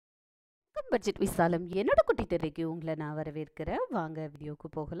Budget விசாலம் என்னோட குட்டி திரைக்கு உங்களை நான் வரவேற்கிறேன். வாங்க வீடியோக்கு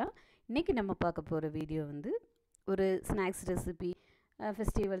போகலாம். இன்றைக்கி நம்ம பார்க்க போகிற வீடியோ வந்து ஒரு ஸ்நாக்ஸ் ரெசிபி,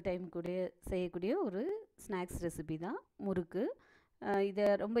 ஃபெஸ்டிவல் டைம் கூட செய்யக்கூடிய ஒரு ஸ்நாக்ஸ் ரெசிபி தான் முறுக்கு. இதை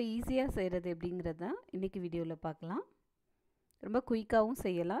ரொம்ப ஈஸியாக செய்கிறது எப்படிங்கிறது தான் இன்றைக்கி வீடியோவில் பார்க்கலாம். ரொம்ப குயிக்காகவும்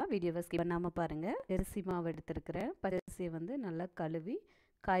செய்யலாம். வீடியோவை ஸ்கிப் பண்ணாமல் பாருங்கள். அரிசி மாவு எடுத்துருக்கிறேன். பச்சரிசியை வந்து நல்லா கழுவி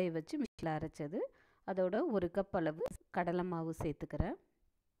காய வச்சு மிக்ஸியில் அரைச்சது. அதோட 1 கப் அளவு கடலை மாவு சேர்த்துக்கிறேன்.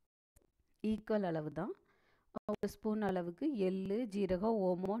 ஈக்குவல் அளவு தான். 1 ஸ்பூன் அளவுக்கு எள்ளு, ஜீரகம்,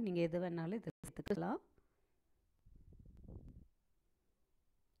 ஓமம் நீங்கள் எது வேணாலும் இதை சேர்த்துக்கலாம்.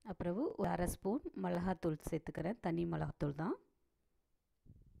 அப்புறம் ஒரு 1/2 ஸ்பூன் மிளகாத்தூள் சேர்த்துக்கிறேன். தனி மிளகாத்தூள் தான்.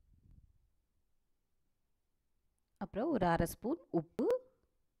 அப்புறம் ஒரு 1/2 ஸ்பூன் உப்பு,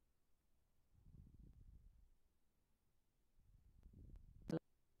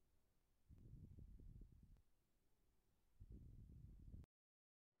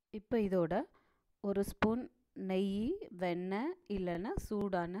 இப்போ இதோட 1 ஸ்பூன் நெய், வெண்ணெய் இல்லைன்னா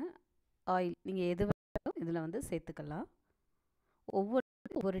சூடான ஆயில் நீங்கள் எது வேணாலும் இதில் வந்து சேர்த்துக்கலாம்.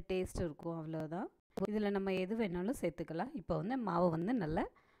 ஒவ்வொரு டேஸ்ட் இருக்கும், அவ்வளோதான். இதில் நம்ம எது வேணாலும் சேர்த்துக்கலாம். இப்போ வந்து மாவை வந்து நல்லா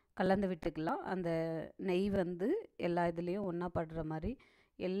கலந்து விட்டுக்கலாம். அந்த நெய் வந்து எல்லா இதுலேயும் ஒன்றா படுற மாதிரி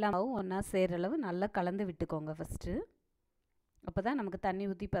எல்லா மாவும் ஒன்றா சேர்கிற அளவு நல்லா கலந்து விட்டுக்கோங்க ஃபஸ்ட்டு. அப்போ தான் நமக்கு தண்ணி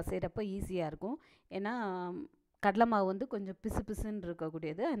ஊற்றி பசைகிறப்போ ஈஸியாக இருக்கும். ஏன்னா கடலை மாவு வந்து கொஞ்சம் பிசு பிசுன்னு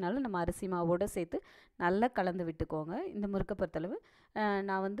இருக்கக்கூடியது. அதனால் நம்ம அரிசி மாவோடு சேர்த்து நல்லா கலந்து விட்டுக்கோங்க. இந்த முறுக்கை பொறுத்தளவு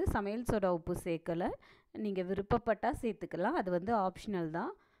நான் வந்து சமையல் சோடா உப்பு சேர்க்கலை. நீங்கள் விருப்பப்பட்டால் சேர்த்துக்கலாம். அது வந்து ஆப்ஷனல்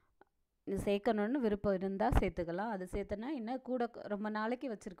தான். சேர்க்கணுன்னு விருப்பம் இருந்தால் சேர்த்துக்கலாம். அது சேர்த்தனா இன்னும் கூட ரொம்ப நாளைக்கு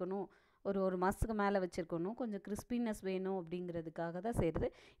வச்சுருக்கணும், ஒரு மாதத்துக்கு மேலே வச்சுருக்கணும், கொஞ்சம் கிறிஸ்பினஸ் வேணும் அப்படிங்கிறதுக்காக தான் செய்கிறது.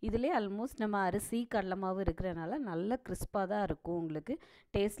 இதிலே ஆல்மோஸ்ட் நம்ம அரிசி கடலை மாவு இருக்கிறனால நல்ல கிறிஸ்பாக தான் இருக்கும். உங்களுக்கு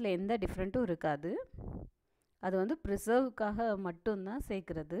டேஸ்ட்டில் எந்த டிஃப்ரெண்ட்டும் இருக்காது. அது வந்து ப்ரிசர்வுக்காக மட்டும்தான்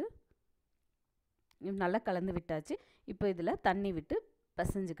சேர்க்குறது. நல்லா கலந்து விட்டாச்சு. இப்போ இதில் தண்ணி விட்டு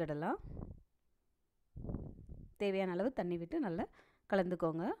பசைஞ்சுக்கிடலாம். தேவையான அளவு தண்ணி விட்டு நல்லா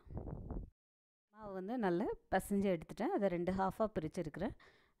கலந்துக்கோங்க. மாவு வந்து நல்லா பசைஞ்சு எடுத்துட்டேன். அதை 2 ஹாஃபாக பிரிச்சுருக்கிறேன்.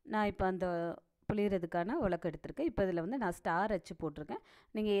 நான் இப்போ அந்த புளியறதுக்கான உலக்கு எடுத்திருக்கேன். இப்போ இதில் வந்து நான் ஸ்டார் அச்சு போட்டிருக்கேன்.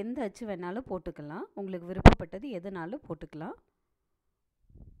 நீங்கள் எந்த அச்சு வேணாலும் போட்டுக்கலாம். உங்களுக்கு விருப்பப்பட்டது எதுனாலும் போட்டுக்கலாம்.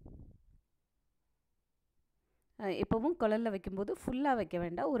 எப்போவும் குழலில் வைக்கும்போது ஃபுல்லாக வைக்க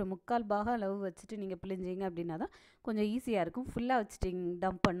வேண்டாம். ஒரு 3/4 பாகம் அளவு வச்சுட்டு நீங்கள் பிழிஞ்சிங்க அப்படின்னா தான் கொஞ்சம் ஈஸியாக இருக்கும். ஃபுல்லாக வச்சுட்டிங்க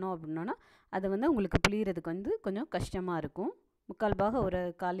டம்ப் பண்ணோம் அப்படின்னா அது வந்து உங்களுக்கு புளியறதுக்கு வந்து கொஞ்சம் கஷ்டமாக இருக்கும். 3/4 பாகம் ஒரு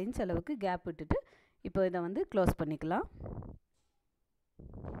 1/4 இன்ச் அளவுக்கு கேப் விட்டுட்டு இப்போ இதை வந்து க்ளோஸ் பண்ணிக்கலாம்.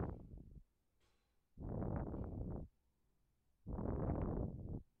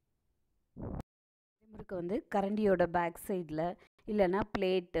 முறுக்கு வந்து கரண்டியோட பேக் சைடில் இல்லைன்னா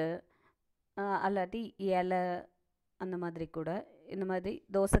பிளேட்டு அல்லாட்டி இலை அந்த மாதிரி கூட, இந்த மாதிரி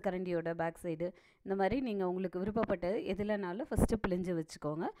தோசை கரண்டியோட பேக் சைடு, இந்த மாதிரி நீங்கள் உங்களுக்கு விருப்பப்பட்டது எதுலனாலும் ஃபஸ்ட்டு பிழிஞ்சு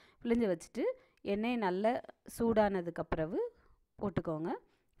வச்சுக்கோங்க. பிழிஞ்சு வச்சுட்டு எண்ணெய் நல்லா சூடானதுக்கப்புறவு போட்டுக்கோங்க.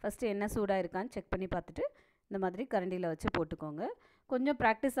 ஃபஸ்ட்டு எண்ணெய் சூடாக இருக்கான்னு செக் பண்ணி பார்த்துட்டு இந்த மாதிரி கரண்டியில் வச்சு போட்டுக்கோங்க. கொஞ்சம்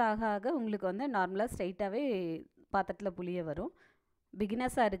ப்ராக்டிஸ் ஆக ஆக உங்களுக்கு வந்து நார்மலாக ஸ்ட்ரைட்டாகவே பாத்திரத்தில் புளிய வரும்.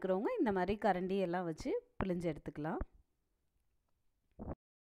 பிகினர்ஸாக இருக்கிறவங்க இந்த மாதிரி கரண்டி எல்லாம் வச்சு பிழிஞ்சு எடுத்துக்கலாம்.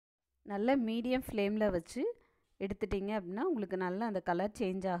 நல்ல மீடியம் ஃப்ளேமில் வச்சு எடுத்துட்டிங்க அப்படின்னா உங்களுக்கு நல்லா அந்த கலர்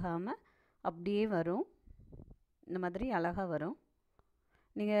சேஞ்ச் ஆகாமல் அப்படியே வரும். இந்த மாதிரி அழகாக வரும்.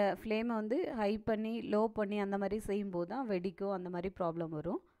 நீங்கள் ஃப்ளேமை வந்து ஹை பண்ணி லோ பண்ணி அந்த மாதிரி செய்யும்போது தான் வெடிக்கும், அந்த மாதிரி ப்ராப்ளம்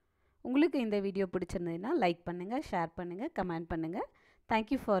வரும். உங்களுக்கு இந்த வீடியோ பிடிச்சிருந்ததுன்னா லைக் பண்ணுங்கள், ஷேர் பண்ணுங்கள், கமெண்ட் பண்ணுங்கள்.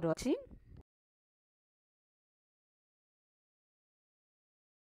 தேங்க்யூ ஃபார் வாட்சிங்.